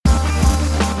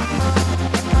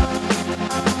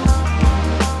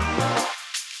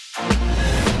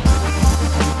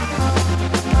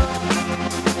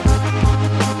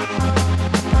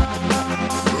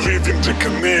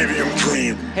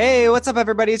what's up,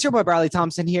 everybody? It's your boy Bradley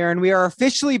Thompson here, and we are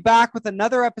officially back with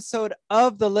another episode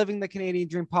of the Living the Canadian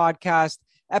Dream podcast.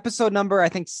 Episode number, I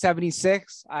think,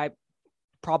 76.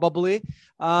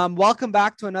 Welcome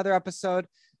back to another episode.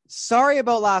 Sorry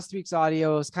about last week's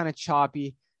audio. It was kind of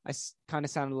choppy. I kind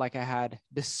of sounded like I had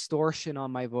distortion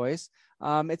on my voice.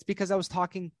 It's because I was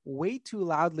talking way too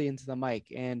loudly into the mic,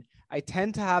 and I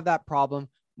tend to have that problem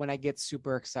when I get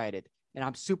super excited, and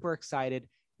I'm super excited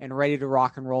and ready to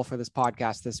rock and roll for this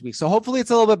podcast this week. So hopefully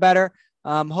it's a little bit better.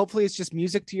 Hopefully it's just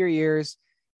music to your ears.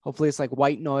 Hopefully it's like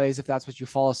white noise, if that's what you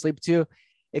fall asleep to.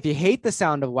 If you hate the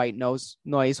sound of white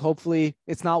noise, hopefully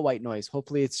it's not white noise.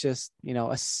 Hopefully it's just,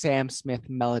 a Sam Smith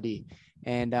melody.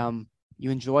 And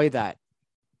you enjoy that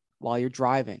while you're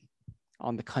driving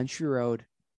on the country road,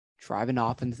 driving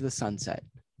off into the sunset.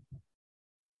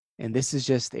 And this is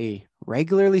just a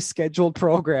regularly scheduled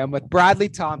program with Bradley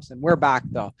Thompson. We're back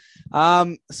though.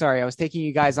 Sorry, I was taking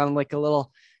you guys on like a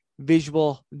little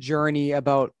visual journey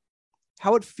about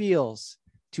how it feels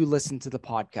to listen to the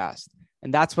podcast.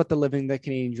 And that's what the Living the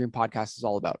Canadian Dream podcast is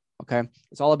all about. Okay.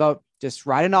 It's all about just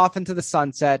riding off into the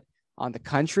sunset on the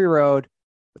country road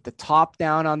with the top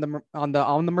down on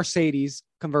the Mercedes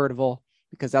convertible,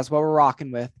 because that's what we're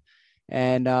rocking with.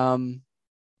 And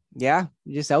you're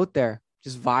just out there,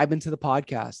 just vibing to the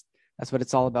podcast. That's what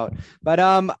it's all about.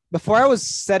 But before I was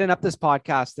setting up this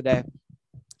podcast today,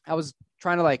 I was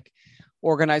trying to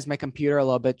organize my computer a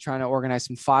little bit, trying to organize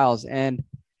some files. And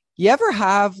you ever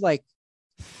have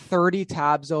 30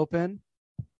 tabs open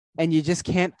and you just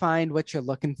can't find what you're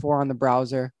looking for on the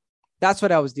browser? That's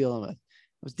what I was dealing with.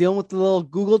 I was dealing with the little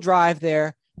Google Drive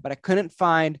there, but I couldn't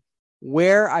find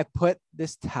where I put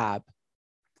this tab.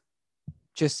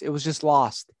 It was just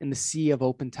lost in the sea of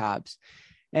open tabs.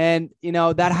 And,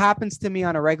 that happens to me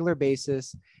on a regular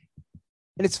basis.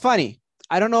 And it's funny.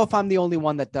 I don't know if I'm the only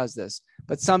one that does this,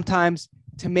 but sometimes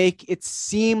to make it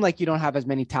seem like you don't have as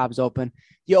many tabs open,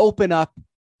 you open up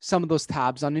some of those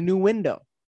tabs on a new window.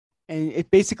 And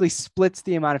it basically splits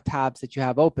the amount of tabs that you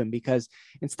have open, because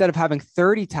instead of having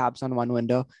 30 tabs on one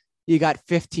window, you got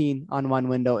 15 on one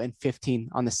window and 15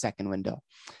 on the second window.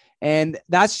 And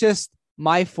that's just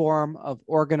my form of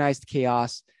organized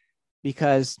chaos,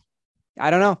 because I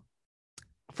don't know.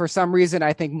 For some reason,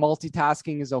 I think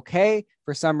multitasking is okay.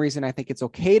 For some reason, I think it's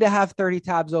okay to have 30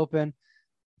 tabs open,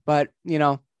 but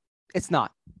it's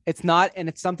not. It's not. And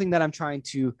it's something that I'm trying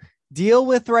to deal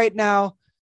with right now.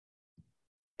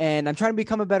 And I'm trying to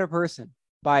become a better person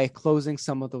by closing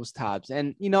some of those tabs.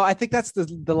 And, I think that's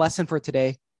the lesson for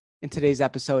today in today's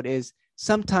episode is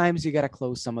sometimes you got to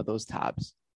close some of those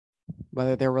tabs,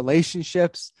 whether they're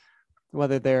relationships,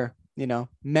 whether they're,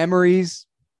 memories,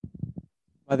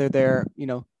 whether they're,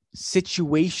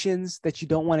 situations that you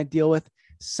don't want to deal with.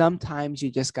 Sometimes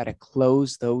you just got to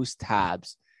close those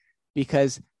tabs,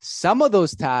 because some of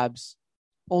those tabs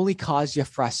only cause you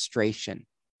frustration,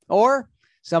 or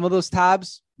some of those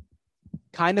tabs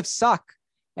kind of suck,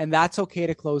 and that's okay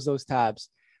to close those tabs.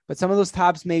 But some of those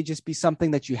tabs may just be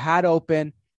something that you had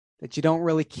open that you don't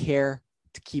really care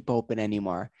to keep open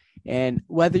anymore. And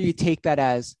whether you take that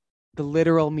as the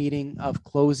literal meaning of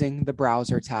closing the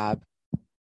browser tab,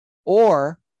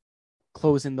 or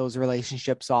closing those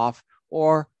relationships off,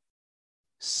 or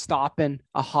stopping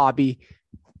a hobby,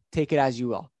 take it as you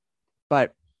will.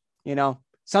 But,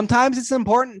 sometimes it's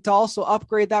important to also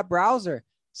upgrade that browser.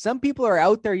 Some people are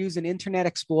out there using Internet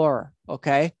Explorer,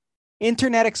 okay?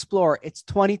 Internet Explorer, it's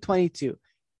 2022.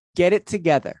 Get it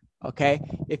together, okay?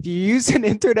 If you use an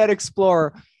Internet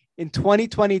Explorer in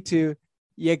 2022,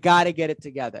 you got to get it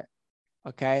together,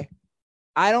 okay?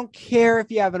 I don't care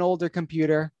if you have an older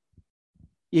computer,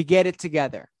 you get it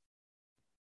together.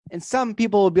 And some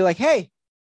people will be like, "Hey,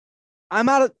 I'm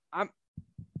out of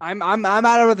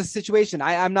the situation.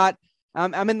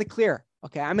 I'm in the clear.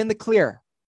 Okay, I'm in the clear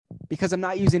because I'm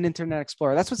not using Internet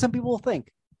Explorer." That's what some people will think.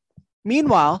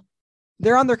 Meanwhile,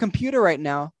 they're on their computer right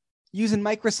now using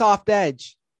Microsoft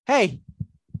Edge. Hey,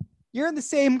 you're in the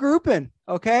same grouping,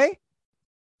 okay?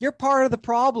 You're part of the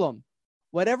problem.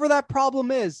 Whatever that problem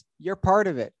is, you're part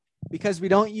of it, because we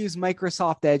don't use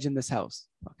Microsoft Edge in this house,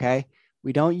 okay?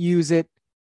 We don't use it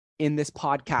in this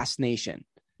podcast nation.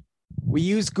 We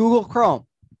use Google Chrome.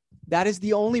 That is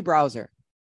the only browser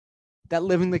that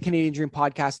Living the Canadian Dream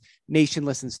podcast nation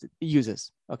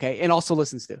uses, okay? And also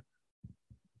listens to,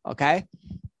 okay?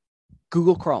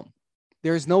 Google Chrome.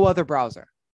 There is no other browser.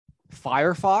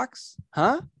 Firefox?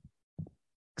 Huh?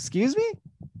 Excuse me?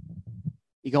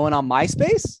 You going on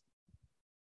MySpace?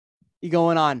 You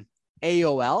going on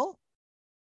AOL?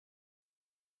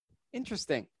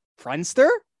 Interesting. Friendster?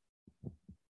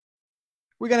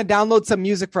 We're going to download some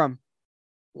music from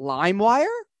LimeWire?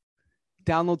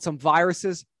 download some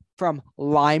viruses from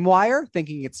LimeWire,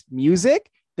 thinking it's music,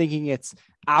 thinking it's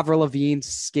Avril Lavigne's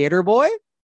Skater Boy,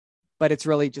 but it's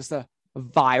really just a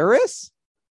virus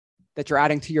that you're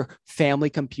adding to your family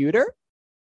computer.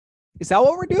 Is that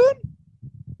what we're doing?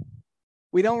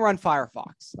 We don't run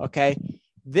Firefox, okay?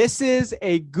 This is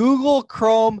a Google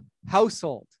Chrome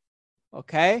household,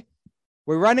 okay?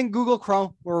 We're running Google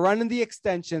Chrome. We're running the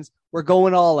extensions. We're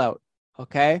going all out,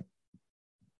 okay?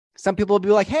 Some people will be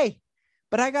like, hey,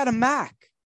 but I got a Mac.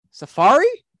 Safari?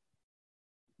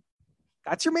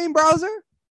 That's your main browser?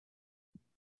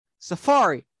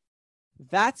 Safari.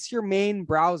 That's your main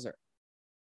browser.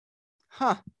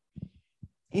 Huh.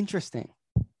 Interesting.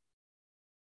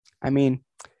 I mean,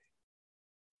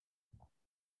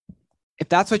 if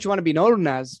that's what you want to be known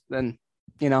as, then,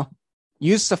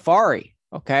 use Safari,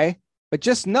 okay? But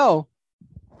just know,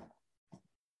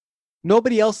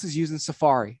 nobody else is using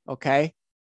Safari, okay?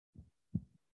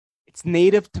 It's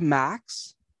native to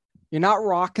Macs. You're not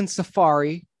rocking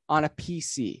Safari on a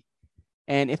PC.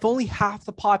 And if only half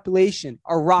the population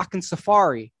are rocking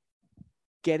Safari,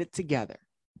 get it together,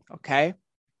 okay?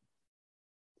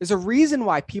 There's a reason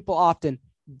why people often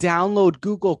download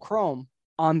Google Chrome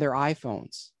on their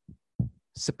iPhones.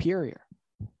 Superior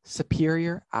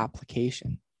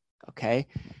application, okay?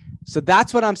 So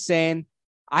that's what I'm saying.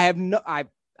 I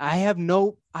have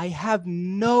no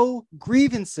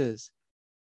grievances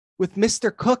with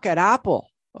Mr. Cook at Apple,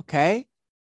 okay?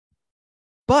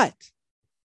 But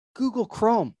Google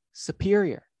Chrome,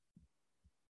 superior.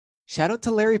 Shout out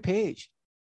to Larry Page.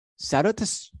 Shout out to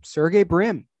Sergey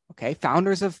Brin, okay?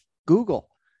 Founders of Google.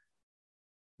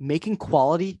 Making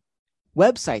quality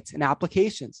websites and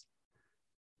applications.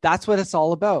 That's what it's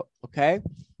all about, okay?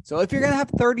 So if you're going to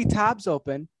have 30 tabs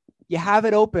open, you have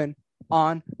it open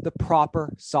on the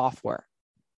proper software,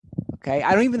 okay?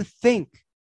 I don't even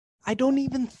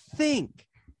think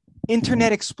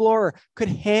Internet Explorer could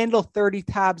handle 30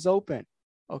 tabs open,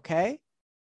 okay?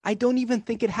 I don't even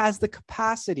think it has the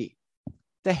capacity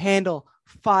to handle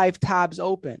 5 tabs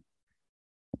open.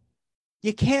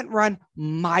 You can't run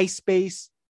MySpace,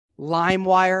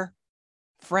 LimeWire,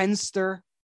 Friendster,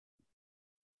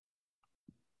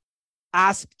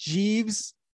 Ask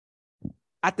Jeeves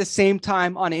at the same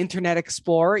time on Internet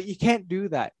Explorer. You can't do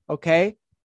that, okay?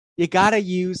 You got to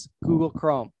use Google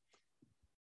Chrome.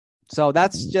 So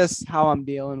that's just how I'm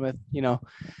dealing with,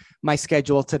 my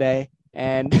schedule today.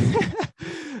 And,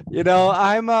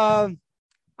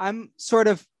 I'm sort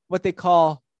of what they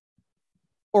call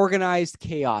organized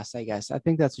chaos, I guess. I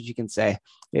think that's what you can say.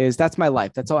 That's my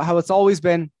life. That's how it's always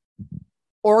been.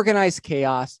 Organized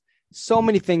chaos. So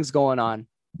many things going on.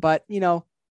 But,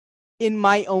 in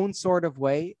my own sort of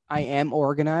way, I am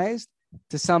organized.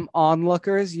 To some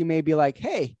onlookers, you may be like,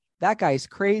 hey, that guy's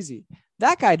crazy.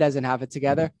 That guy doesn't have it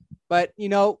together. But,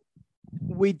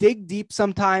 we dig deep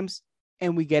sometimes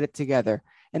and we get it together.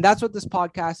 And that's what this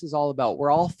podcast is all about.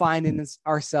 We're all finding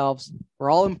ourselves.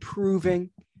 We're all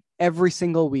improving every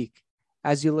single week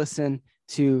as you listen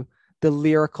to the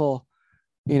lyrical,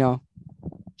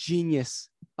 genius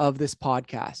of this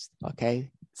podcast.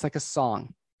 Okay. It's like a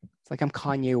song. It's like I'm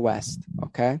Kanye West.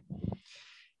 Okay.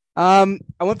 I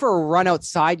went for a run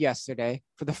outside yesterday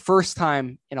for the first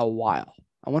time in a while.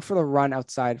 I went for the run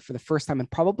outside for the first time in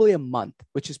probably a month,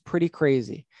 which is pretty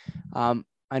crazy.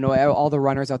 I know all the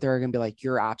runners out there are going to be like,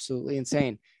 you're absolutely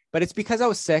insane. But it's because I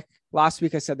was sick. Last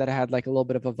week, I said that I had like a little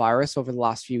bit of a virus over the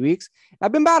last few weeks.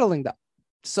 I've been battling that.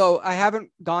 So I haven't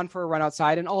gone for a run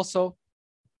outside. And also,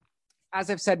 as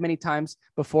I've said many times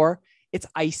before, it's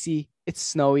icy. It's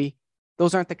snowy.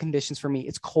 Those aren't the conditions for me.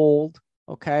 It's cold.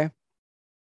 Okay.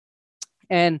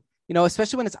 And,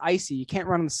 especially when it's icy, you can't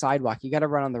run on the sidewalk. You got to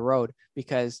run on the road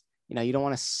because, you don't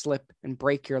want to slip and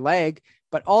break your leg.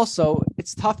 But also,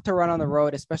 it's tough to run on the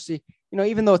road, especially,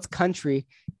 even though it's country,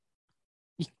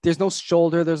 there's no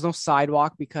shoulder, there's no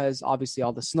sidewalk because obviously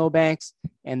all the snowbanks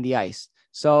and the ice.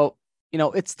 So,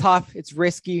 it's tough, it's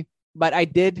risky, but I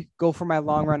did go for my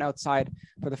long run outside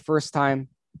for the first time,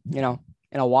 in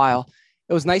a while.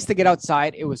 It was nice to get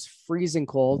outside. It was freezing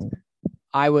cold.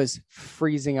 I was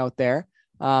freezing out there.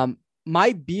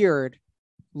 My beard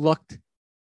looked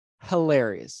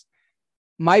hilarious.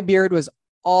 My beard was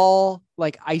all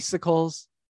like icicles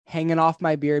hanging off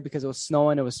my beard because it was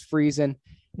snowing, it was freezing.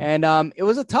 And it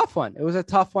was a tough one. It was a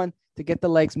tough one to get the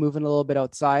legs moving a little bit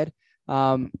outside.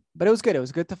 But it was good. It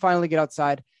was good to finally get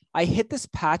outside. I hit this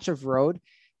patch of road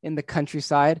in the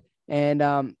countryside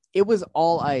and it was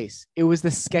all ice. It was the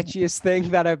sketchiest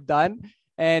thing that I've done.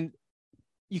 And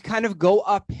you kind of go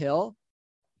uphill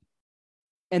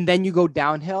and then you go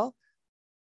downhill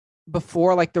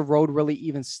before like the road really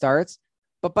even starts.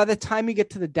 But by the time you get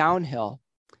to the downhill,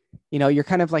 you're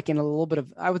kind of like in a little bit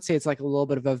of, I would say it's like a little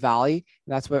bit of a valley.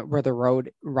 That's where the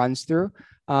road runs through.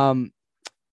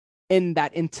 In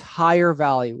that entire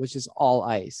valley, which is all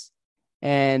ice.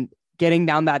 And getting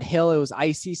down that hill, it was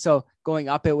icy. So going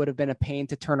up, it would have been a pain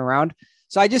to turn around.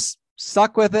 So I just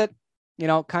stuck with it,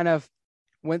 kind of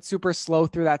went super slow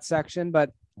through that section.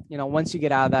 But, once you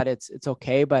get out of that, it's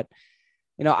okay. But,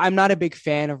 I'm not a big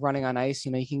fan of running on ice.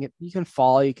 You can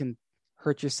fall, you can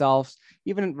hurt yourself,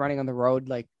 even running on the road.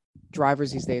 Like,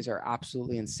 drivers these days are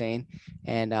absolutely insane,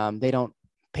 and they don't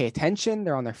pay attention.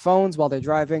 They're on their phones while they're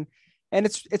driving, and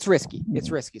it's risky.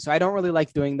 It's risky. So I don't really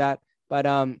like doing that, but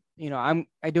I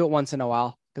do it once in a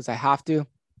while because I have to.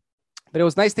 But it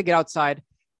was nice to get outside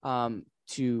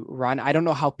to run. I don't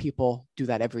know how people do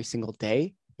that every single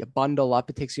day. You bundle up.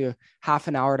 It takes you half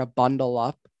an hour to bundle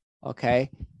up. Okay.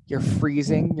 You're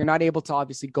freezing. You're not able to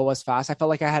obviously go as fast. I felt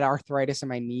like I had arthritis in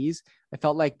my knees. I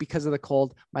felt like because of the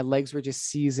cold, my legs were just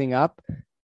seizing up.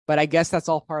 But I guess that's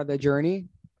all part of the journey.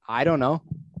 I don't know.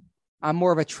 I'm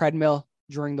more of a treadmill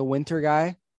during the winter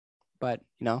guy, but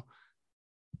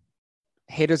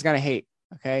haters gonna hate.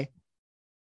 Okay.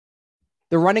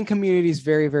 The running community is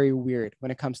very, very weird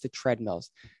when it comes to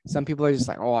treadmills. Some people are just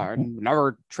like, oh, I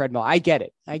never treadmill. I get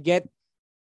it. I get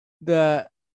the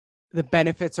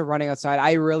benefits of running outside.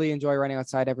 I really enjoy running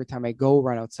outside every time I go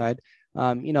run outside.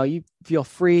 You feel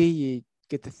free, you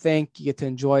get to think, you get to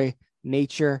enjoy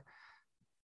nature.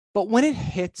 But when it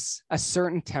hits a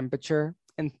certain temperature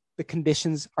and the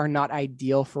conditions are not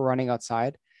ideal for running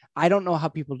outside, I don't know how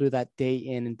people do that day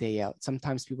in and day out.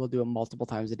 Sometimes people do it multiple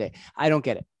times a day. I don't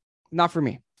get it. Not for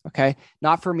me. Okay.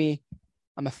 Not for me.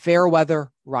 I'm a fair weather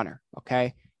runner.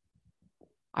 Okay.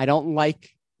 I don't like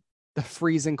the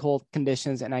freezing cold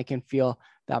conditions, and I can feel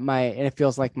that and it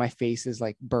feels like my face is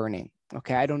like burning.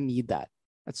 Okay. I don't need that.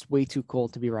 That's way too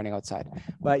cold to be running outside.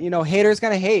 But, haters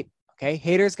gonna hate. Okay.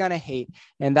 Haters gonna hate.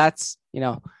 And that's,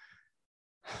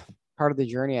 part of the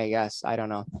journey, I guess. I don't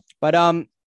know. But,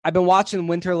 I've been watching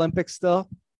Winter Olympics still.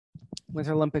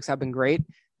 Winter Olympics have been great.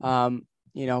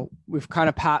 We've kind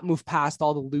of moved past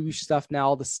all the luge stuff now,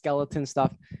 all the skeleton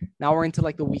stuff. Now we're into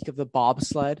like the week of the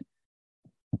bobsled.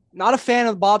 Not a fan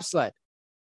of the bobsled.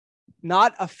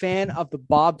 Not a fan of the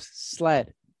bobsled.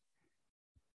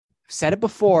 I've said it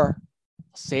before.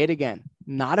 I'll say it again.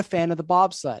 Not a fan of the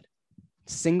bobsled.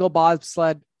 Single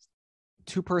bobsled,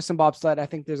 2-person bobsled. I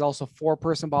think there's also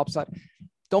 4-person bobsled.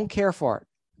 Don't care for it.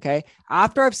 Okay.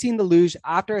 After I've seen the luge,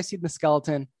 after I've seen the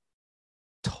skeleton,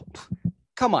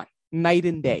 come on, night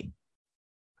and day.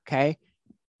 Okay.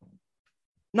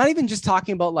 Not even just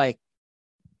talking about like,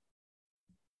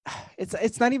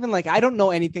 it's not even like, I don't know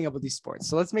anything about these sports.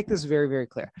 So let's make this very, very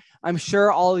clear. I'm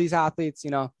sure all of these athletes, I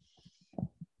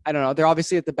don't know, they're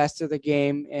obviously at the best of the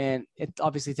game, and it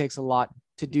obviously takes a lot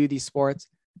to do these sports.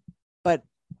 But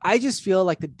I just feel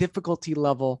like the difficulty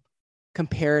level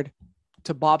compared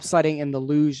to bobsledding and the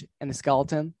luge and the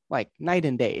skeleton, like night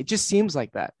and day. It just seems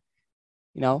like that.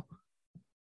 The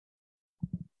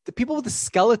people with the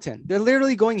skeleton, they're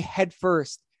literally going head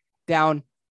first down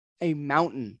a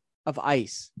mountain of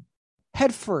ice.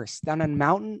 Head first down a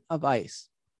mountain of ice.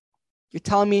 You're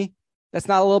telling me that's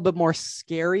not a little bit more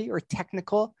scary or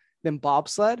technical than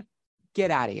bobsled? Get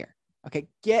out of here. Okay,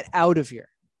 get out of here.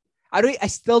 I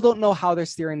still don't know how they're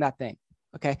steering that thing.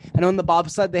 Okay, I know in the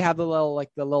bobsled they have the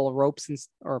little ropes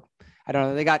or I don't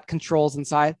know, they got controls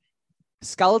inside.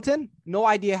 Skeleton, no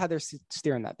idea how they're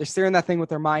steering that. They're steering that thing with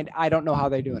their mind. I don't know how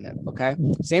they're doing it. Okay,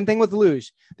 same thing with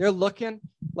luge. They're looking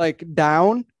like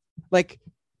down, like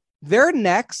their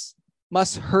necks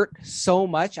must hurt so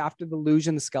much after the luge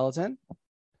and the skeleton.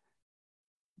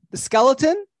 The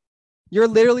skeleton, you're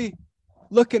literally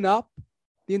looking up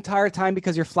the entire time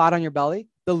because you're flat on your belly.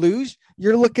 The luge,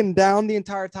 you're looking down the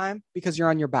entire time because you're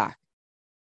on your back.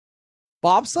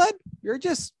 Bobsled, you're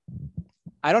just,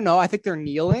 I don't know. I think they're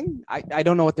kneeling. I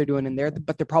don't know what they're doing in there,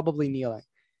 but they're probably kneeling.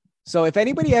 So if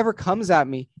anybody ever comes at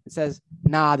me and says,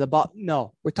 nah,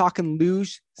 no, we're talking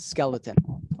luge skeleton.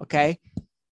 Okay.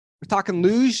 We're talking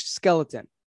luge skeleton,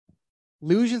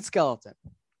 luge and skeleton.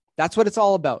 That's what it's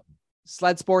all about.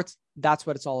 Sled sports. That's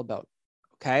what it's all about.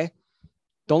 Okay.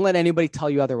 Don't let anybody tell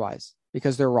you otherwise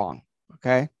because they're wrong.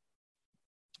 Okay.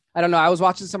 I don't know. I was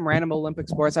watching some random Olympic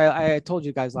sports. I told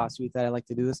you guys last week that I like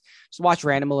to do this. Just watch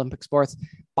random Olympic sports.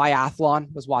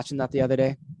 Biathlon, was watching that the other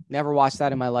day. Never watched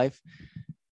that in my life.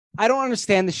 I don't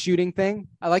understand the shooting thing.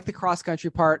 I like the cross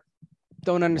country part.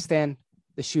 Don't understand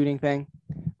the shooting thing.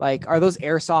 Like, are those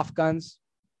airsoft guns?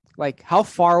 Like, how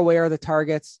far away are the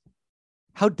targets?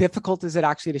 How difficult is it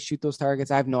actually to shoot those targets?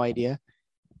 I have no idea.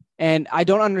 And I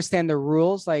don't understand the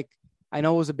rules. Like, I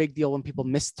know it was a big deal when people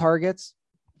missed targets.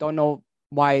 Don't know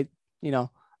why,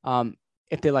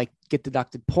 if they like get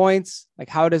deducted points, like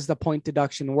how does the point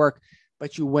deduction work?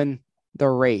 But you win the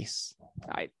race.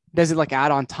 Does it like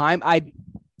add on time?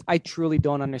 I truly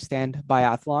don't understand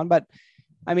biathlon, but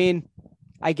I mean,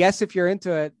 I guess if you're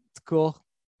into it, it's cool.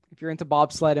 If you're into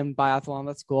bobsled and biathlon,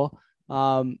 that's cool.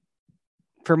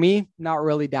 For me, not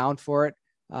really down for it.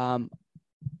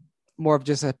 More of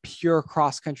just a pure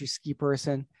cross country ski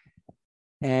person.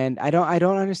 And I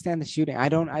don't understand the shooting. I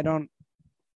don't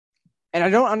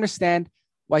understand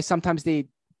why sometimes they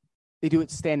do it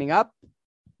standing up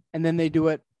and then they do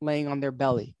it laying on their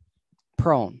belly,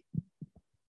 prone.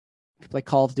 If you play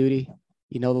Call of Duty,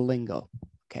 you know the lingo.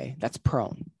 Okay. That's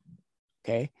prone.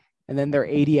 Okay. And then they're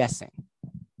ADSing,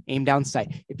 aim down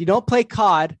sight. If you don't play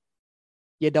COD,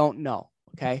 you don't know.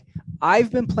 Okay.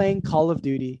 I've been playing Call of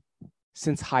Duty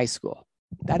since high school.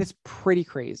 That is pretty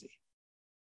crazy.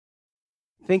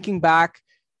 Thinking back,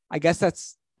 I guess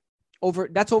that's over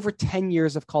 10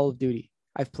 years of Call of Duty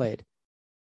I've played.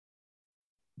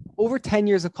 Over 10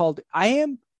 years of Call of Duty. I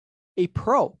am a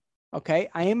pro. Okay.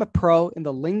 I am a pro in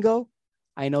the lingo.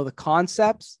 I know the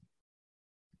concepts.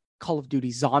 Call of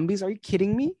Duty Zombies. Are you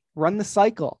kidding me? Run the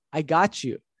cycle. I got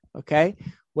you. Okay.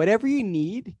 Whatever you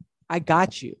need, I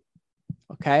got you.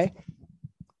 Okay.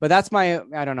 But that's I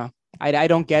don't know. I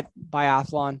don't get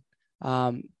biathlon.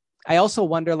 I also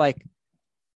wonder, like,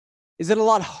 is it a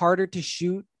lot harder to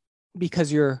shoot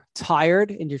because you're tired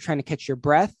and you're trying to catch your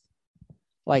breath?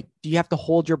 Like, do you have to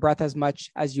hold your breath as much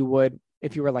as you would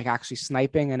if you were like actually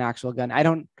sniping an actual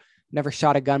gun? Never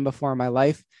shot a gun before in my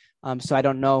life. So I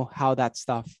don't know how that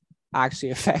stuff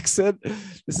actually affects it.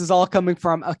 This is all coming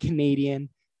from a Canadian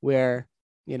where,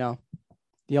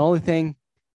 the only thing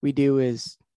we do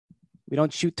is we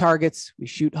don't shoot targets. We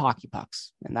shoot hockey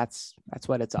pucks. And that's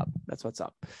what it's up. That's what's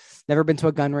up. Never been to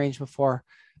a gun range before.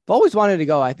 I've always wanted to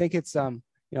go. I think it's,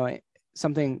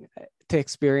 something to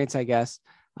experience, I guess.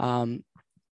 Even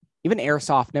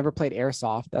airsoft, never played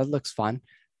airsoft. That looks fun.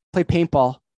 Play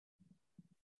paintball.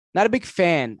 Not a big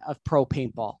fan of pro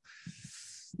paintball.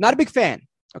 Not a big fan.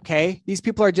 Okay. These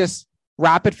people are just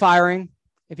rapid firing.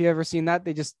 If you've ever seen that,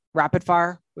 they just rapid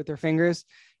fire with their fingers.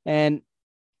 And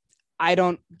I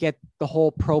don't get the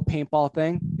whole pro paintball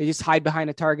thing. They just hide behind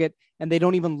a target and they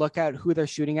don't even look at who they're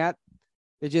shooting at.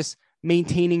 They're just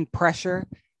maintaining pressure.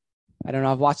 I don't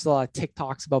know. I've watched a lot of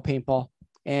TikToks about paintball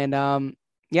and,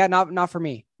 not for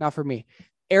me. Not for me.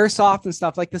 Airsoft and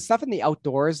stuff, like the stuff in the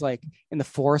outdoors, like in the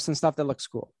forest and stuff, that looks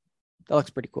cool. That looks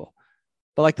pretty cool.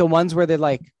 But like the ones where they're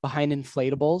like behind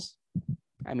inflatables,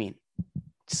 I mean,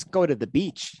 just go to the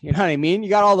beach. You know what I mean? You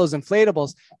got all those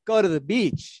inflatables. Go to the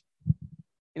beach.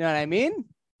 You know what I mean?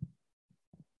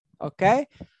 Okay.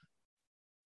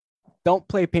 Don't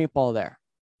play paintball there.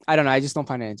 I don't know. I just don't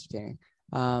find it entertaining.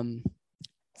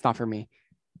 It's not for me.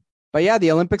 But yeah,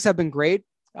 the Olympics have been great.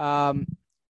 The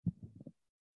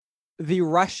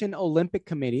Russian Olympic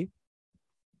Committee,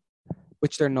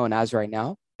 which they're known as right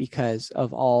now because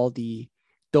of all the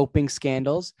doping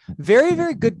scandals. Very,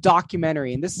 very good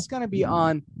documentary. And this is going to be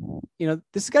on,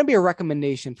 this is going to be a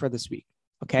recommendation for this week.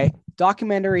 Okay.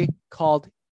 Documentary called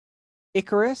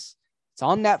Icarus. It's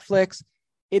on Netflix.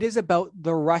 It is about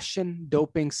the Russian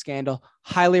doping scandal.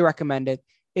 Highly recommended.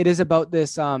 It is about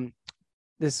this,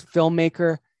 this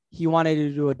filmmaker. He wanted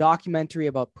to do a documentary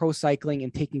about pro cycling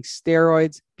and taking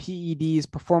steroids, PEDs,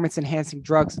 performance enhancing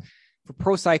drugs for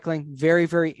pro cycling. Very,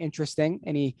 very interesting.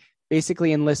 And he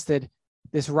basically enlisted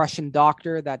this Russian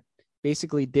doctor that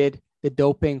basically did the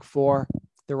doping for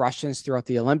the Russians throughout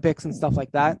the Olympics and stuff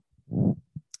like that. And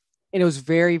it was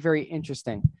very, very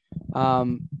interesting.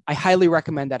 I highly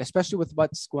recommend that, especially with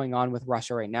what's going on with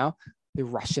Russia right now, the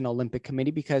Russian Olympic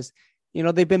Committee, because,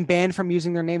 they've been banned from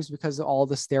using their names because of all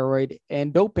the steroid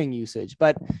and doping usage.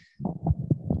 But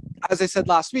as I said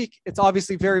last week, it's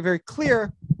obviously very, very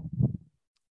clear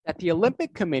that the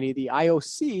Olympic Committee, the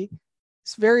IOC,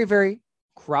 is very, very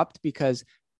corrupt because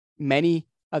many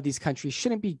of these countries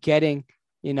shouldn't be getting,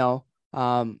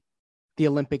 the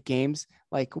Olympic Games.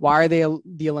 Like, why are they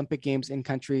the Olympic Games in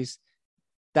countries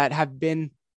that have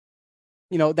been,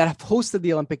 that have hosted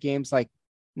the Olympic Games like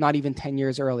not even 10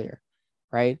 years earlier,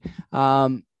 right?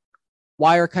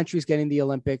 Why are countries getting the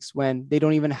Olympics when they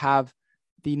don't even have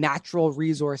the natural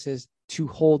resources to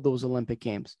hold those Olympic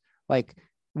Games? Like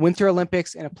Winter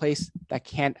Olympics in a place that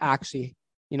can't actually,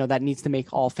 that needs to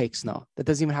make all fake snow, that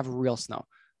doesn't even have real snow.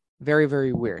 Very,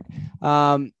 very weird.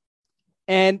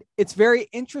 And it's very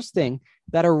interesting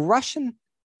that a Russian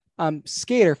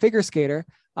figure skater,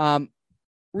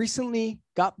 recently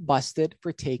got busted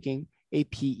for taking a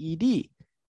PED.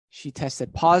 She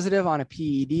tested positive on a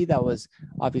PED that was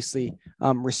obviously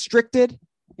restricted.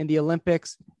 in the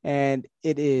Olympics. And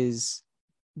it is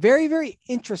very, very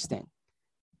interesting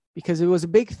because it was a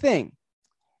big thing.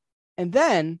 And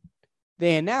then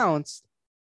they announced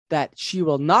that she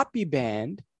will not be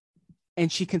banned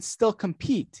and she can still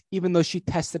compete, even though she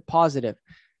tested positive.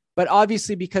 But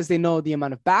obviously, because they know the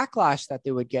amount of backlash that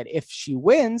they would get if she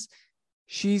wins,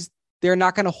 they're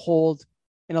not going to hold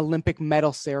an Olympic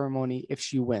medal ceremony if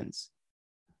she wins,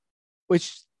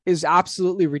 which is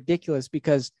absolutely ridiculous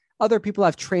because other people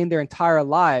have trained their entire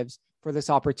lives for this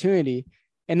opportunity.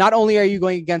 And not only are you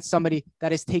going against somebody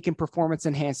that has taken performance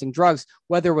enhancing drugs,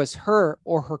 whether it was her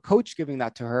or her coach giving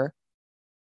that to her,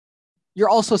 you're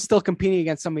also still competing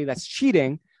against somebody that's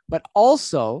cheating, but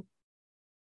also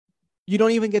you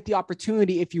don't even get the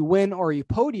opportunity if you win or you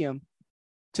podium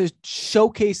to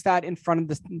showcase that in front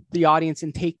of the audience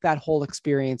and take that whole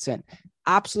experience in.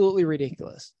 Absolutely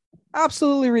ridiculous.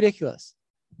 Absolutely ridiculous.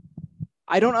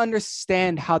 I don't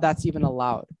understand how that's even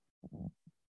allowed.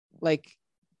 Like,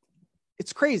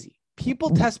 it's crazy. People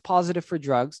test positive for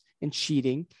drugs and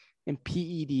cheating and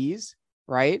PEDs,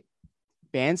 right?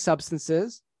 Banned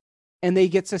substances, and they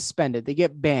get suspended. They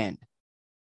get banned.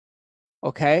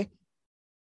 Okay?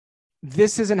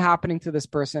 This isn't happening to this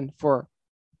person for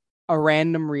a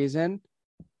random reason,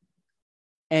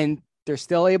 and they're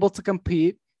still able to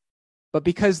compete, but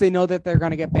because they know that they're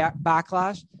going to get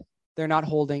backlash, they're not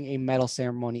holding a medal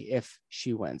ceremony if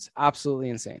she wins. Absolutely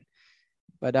insane.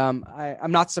 But I'm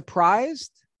not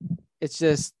surprised. It's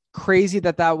just crazy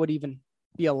that would even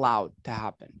be allowed to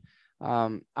happen.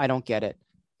 I don't get it.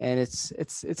 And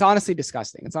it's honestly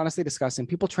disgusting. It's honestly disgusting.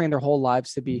 People train their whole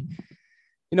lives to be,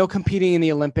 competing in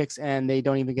the Olympics, and they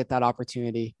don't even get that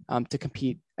opportunity to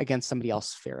compete against somebody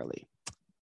else fairly,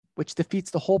 which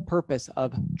defeats the whole purpose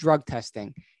of drug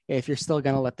testing if you're still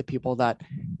going to let the people that,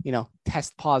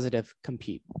 test positive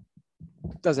compete.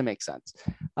 Doesn't make sense.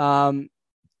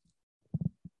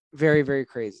 Very, very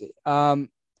crazy. I've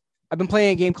been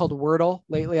playing a game called Wordle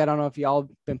lately. I don't know if y'all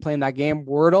been playing that game.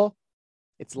 Wordle,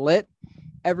 it's lit.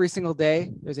 Every single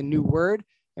day, there's a new word.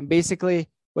 And basically,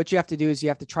 what you have to do is you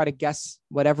have to try to guess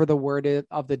whatever the word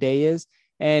of the day is.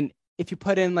 And if you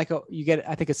put in you get,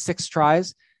 I think it's 6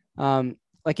 tries.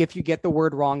 Like if you get the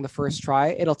word wrong the first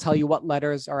try, it'll tell you what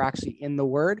letters are actually in the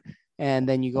word. And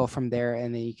then you go from there,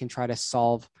 and then you can try to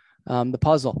solve the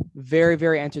puzzle. Very,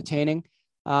 very entertaining.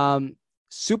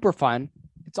 Super fun.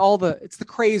 It's the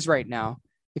craze right now.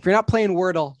 If you're not playing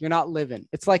Wordle, you're not living.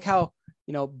 It's like how,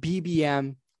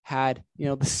 BBM had,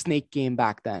 the snake game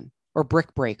back then, or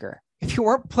Brick Breaker. If you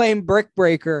weren't playing Brick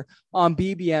Breaker on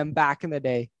BBM back in the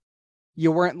day,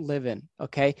 you weren't living.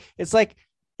 Okay. It's like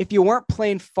if you weren't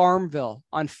playing Farmville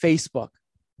on Facebook,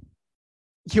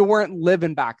 you weren't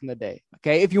living back in the day.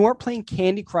 Okay. If you weren't playing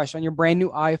Candy Crush on your brand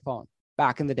new iPhone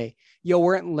back in the day, you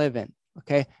weren't living.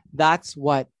 Okay. That's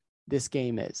what this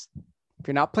game is. If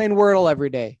you're not playing Wordle every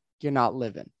day, you're not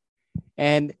living.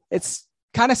 And it's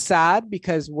kind of sad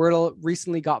because Wordle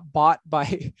recently got bought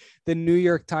by the New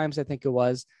York Times, I think it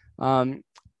was,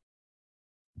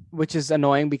 which is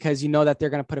annoying because that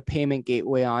they're going to put a payment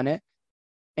gateway on it.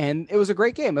 And it was a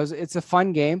great game. It's a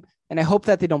fun game. And I hope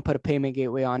that they don't put a payment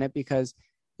gateway on it because,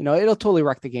 it'll totally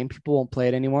wreck the game. People won't play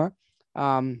it anymore.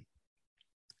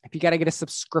 If you got to get a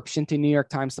subscription to New York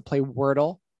Times to play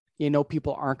Wordle,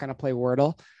 people aren't going to play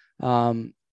Wordle.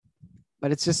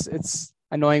 But it's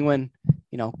annoying when,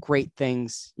 great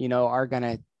things, are going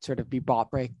to sort of be bought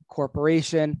by a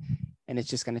corporation, and it's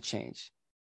just going to change.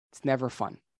 It's never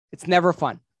fun.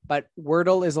 But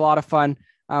Wordle is a lot of fun.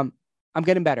 I'm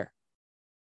getting better.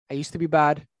 I used to be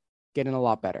bad, getting a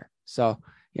lot better. So,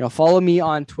 follow me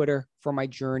on Twitter for my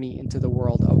journey into the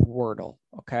world of Wordle.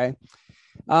 Okay.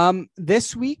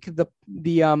 This week, the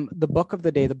book of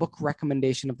the day, the book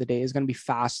recommendation of the day is going to be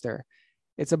Faster.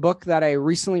 It's a book that I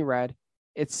recently read.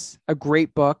 It's a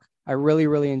great book. I really,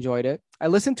 really enjoyed it. I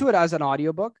listened to it as an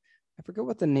audiobook. I forget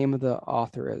what the name of the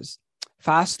author is.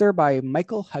 Faster by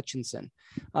Michael Hutchinson.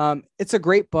 It's a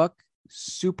great book,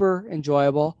 super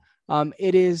enjoyable.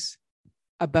 It is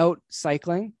about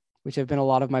cycling, which have been a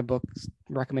lot of my book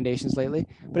recommendations lately,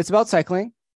 but it's about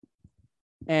cycling.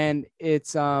 And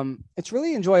it's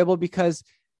really enjoyable because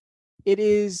it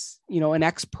is, an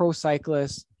ex-pro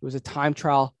cyclist who was a time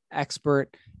trial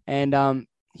expert. And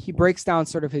he breaks down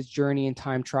sort of his journey in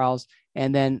time trials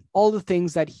and then all the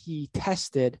things that he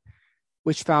tested,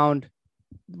 which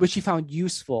he found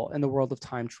useful in the world of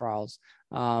time trials.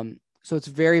 So it's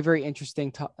very, very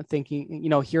interesting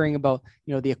hearing about,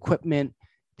 the equipment,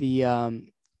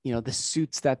 the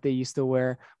suits that they used to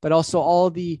wear, but also all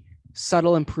the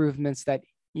subtle improvements that,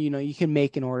 you can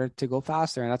make in order to go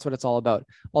faster. And that's what it's all about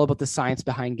the science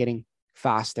behind getting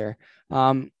faster.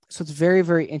 So it's very,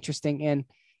 very interesting. And,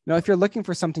 if you're looking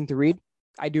for something to read,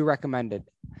 I do recommend it.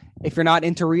 If you're not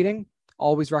into reading,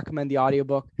 always recommend the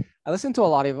audiobook. I listen to a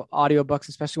lot of audiobooks,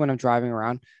 especially when I'm driving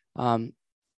around.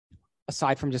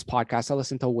 Aside from just podcasts, I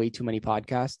listen to way too many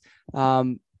podcasts.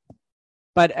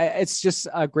 But it's just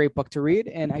a great book to read,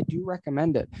 and I do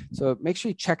recommend it. So make sure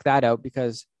you check that out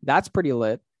because that's pretty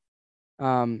lit.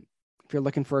 If you're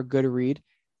looking for a good read.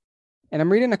 And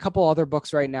I'm reading a couple other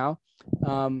books right now.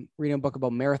 Reading a book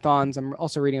about marathons. I'm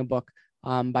also reading a book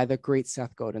by the great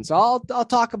Seth Godin. So I'll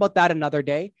talk about that another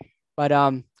day. But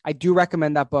I do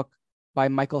recommend that book by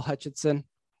Michael Hutchinson.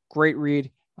 Great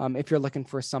read if you're looking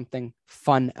for something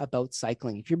fun about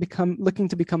cycling. If you're looking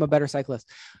to become a better cyclist.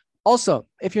 Also,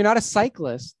 if you're not a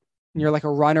cyclist and you're like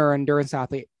a runner or endurance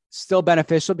athlete, still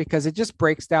beneficial because it just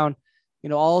breaks down,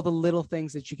 all the little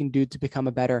things that you can do to become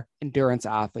a better endurance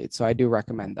athlete. So I do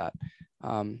recommend that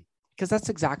because that's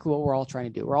exactly what we're all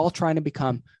trying to do. We're all trying to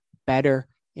become better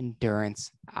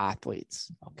endurance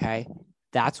athletes. Okay.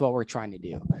 That's what we're trying to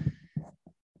do.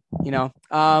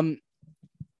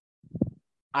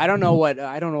 I don't know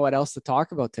what else to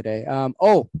talk about today.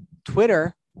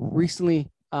 Twitter recently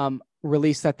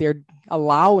released that they're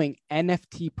allowing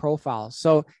NFT profiles.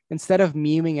 So instead of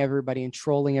memeing everybody and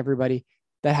trolling everybody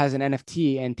that has an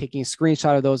NFT and taking a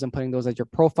screenshot of those and putting those as your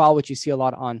profile, which you see a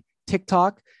lot on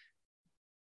TikTok,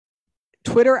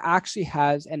 Twitter actually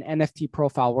has an NFT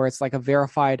profile where it's like a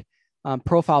verified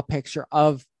profile picture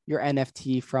of your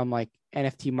NFT from like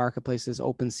NFT marketplaces,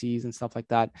 OpenSeas and stuff like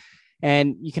that.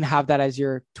 And you can have that as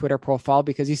your Twitter profile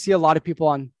because you see a lot of people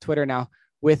on Twitter now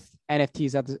with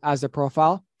NFTs as their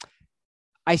profile.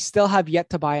 I still have yet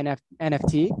to buy an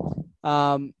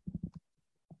NFT.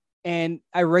 And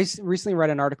I recently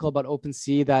read an article about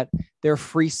OpenSea that they're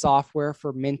free software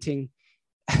for minting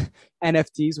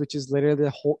NFTs, which is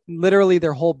literally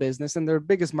their whole business and their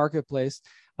biggest marketplace.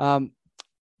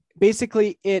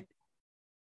 Basically, I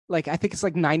think it's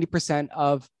like 90%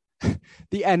 of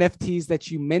the NFTs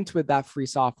that you mint with that free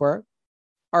software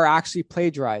are actually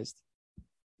plagiarized.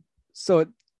 So it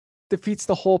defeats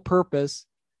the whole purpose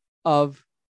of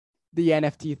the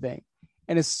NFT thing.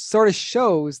 And it sort of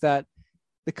shows that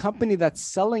the company that's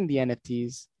selling the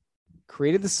NFTs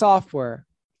created the software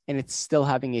and it's still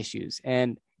having issues.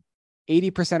 And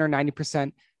 80% or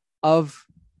 90% of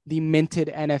the minted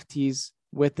NFTs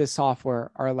with this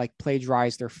software are like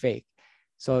plagiarized or fake.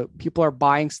 So people are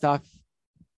buying stuff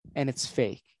and it's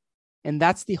fake. And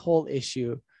that's the whole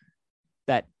issue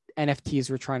that NFTs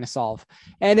were trying to solve.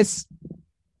 And it's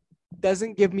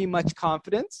doesn't give me much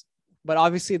confidence, but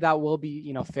obviously that will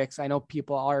be, fixed. I know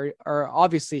people are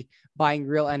obviously buying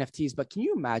real NFTs, but can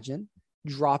you imagine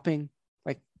dropping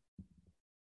like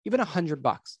even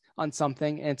 $100 on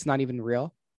something and it's not even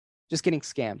real, just getting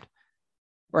scammed?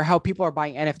 Or how people are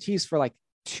buying NFTs for like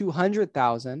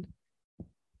 200,000.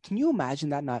 Can you imagine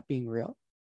that not being real?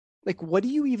 Like, what do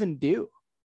you even do?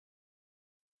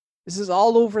 This is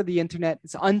all over the internet.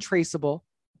 It's untraceable.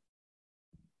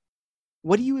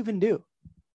 What do you even do?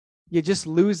 You just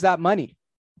lose that money.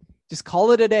 Just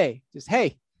call it a day.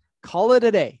 Hey, call it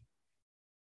a day.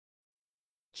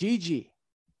 GG.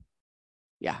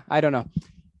 Yeah, I don't know.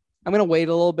 I'm going to wait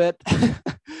a little bit.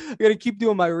 I'm going to keep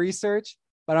doing my research,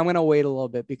 but I'm going to wait a little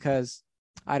bit because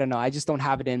I don't know. I just don't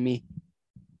have it in me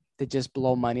to just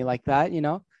blow money like that,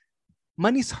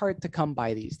 Money's hard to come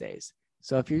by these days.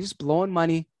 So if you're just blowing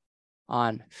money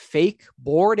on fake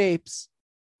Bored Apes,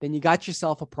 then you got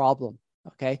yourself a problem.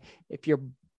 Okay. If you're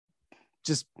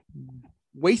just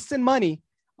wasting money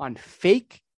on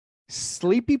fake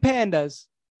sleepy pandas,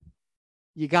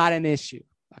 you got an issue.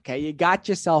 Okay. You got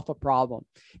yourself a problem.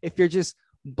 If you're just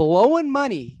blowing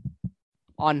money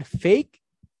on fake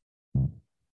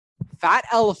fat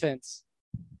elephants,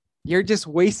 you're just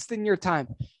wasting your time.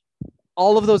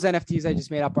 All of those NFTs I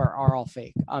just made up are all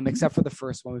fake, except for the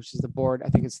first one, which is the board. I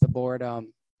think it's the board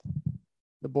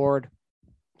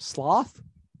sloth,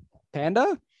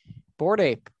 panda, Bored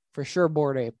Ape, for sure.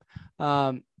 Bored Ape.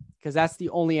 Because that's the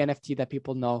only NFT that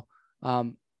people know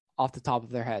off the top of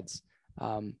their heads.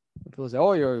 People say,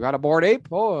 oh, you got a Bored Ape?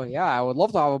 Oh, yeah, I would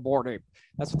love to have a Bored Ape.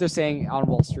 That's what they're saying on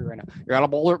Wall Street right now. You got a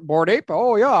Bored Ape?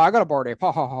 Oh, yeah, I got a Bored Ape.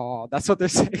 Ha, ha, ha. That's what they're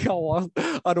saying on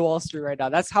Wall Street right now.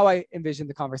 That's how I envision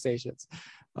the conversations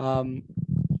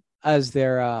as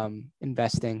they're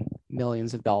investing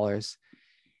millions of dollars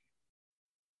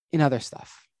in other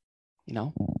stuff,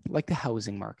 like the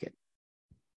housing market.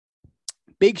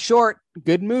 Big Short,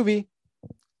 good movie.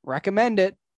 Recommend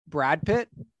it. Brad Pitt,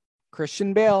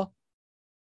 Christian Bale.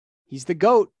 He's the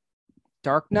GOAT.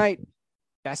 Dark Knight,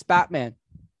 best Batman.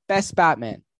 Best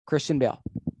Batman, Christian Bale.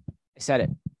 I said it.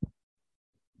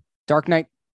 Dark Knight,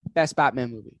 best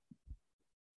Batman movie.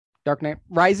 Dark Knight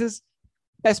Rises,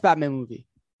 best Batman movie.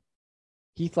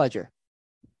 Heath Ledger.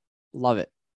 Love it.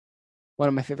 One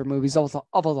of my favorite movies of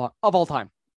all time.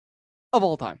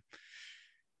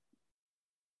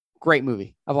 Great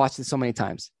movie. I've watched it so many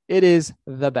times. It is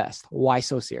the best. Why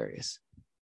so serious?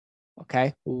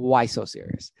 Okay. Why so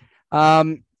serious?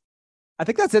 I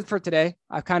think that's it for today.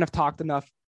 I've kind of talked enough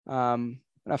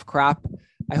crap.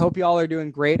 I hope y'all are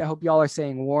doing great. I hope y'all are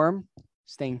staying warm,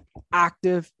 staying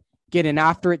active, getting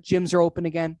after it. Gyms are open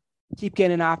again. Keep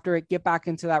getting after it. Get back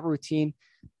into that routine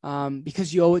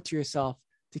because you owe it to yourself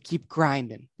to keep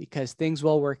grinding because things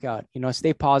will work out.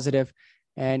 Stay positive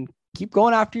and keep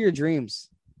going after your dreams.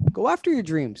 Go after your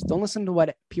dreams. Don't listen to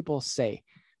what people say.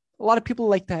 A lot of people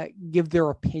like to give their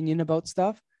opinion about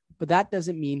stuff, but that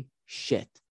doesn't mean shit.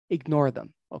 Ignore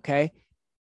them. Okay.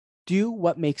 Do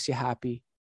what makes you happy.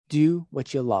 Do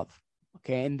what you love.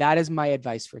 Okay. And that is my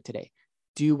advice for today.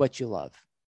 Do what you love.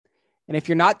 And if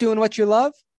you're not doing what you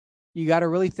love, you got to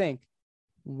really think,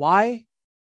 why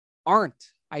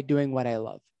aren't I doing what I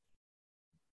love?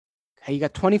 Okay. You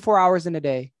got 24 hours in a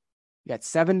day. You got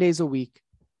 7 days a week.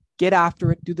 Get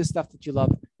after it. Do the stuff that you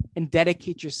love and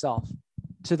dedicate yourself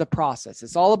to the process.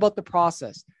 It's all about the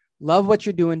process. Love what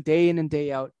you're doing day in and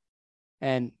day out.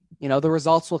 And, the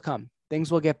results will come.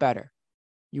 Things will get better.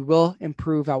 You will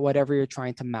improve at whatever you're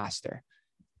trying to master.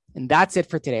 And that's it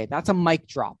for today. That's a mic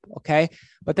drop. Okay.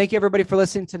 But thank you everybody for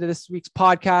listening to this week's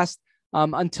podcast.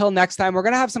 Until next time, we're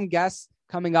going to have some guests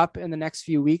coming up in the next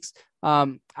few weeks.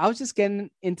 I was just getting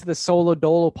into the solo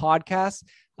dolo podcast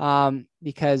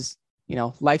because,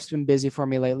 life's been busy for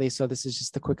me lately. So this is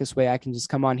just the quickest way I can just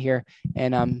come on here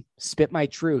and spit my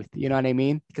truth. You know what I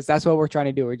mean? Because that's what we're trying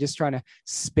to do. We're just trying to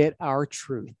spit our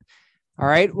truth. All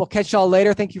right. We'll catch y'all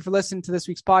later. Thank you for listening to this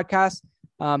week's podcast.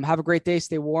 Have a great day.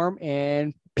 Stay warm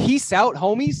and peace out,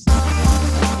 homies.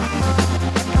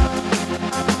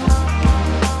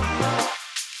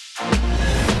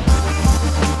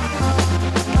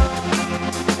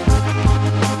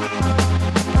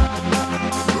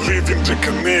 Living the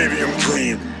Canadian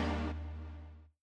dream.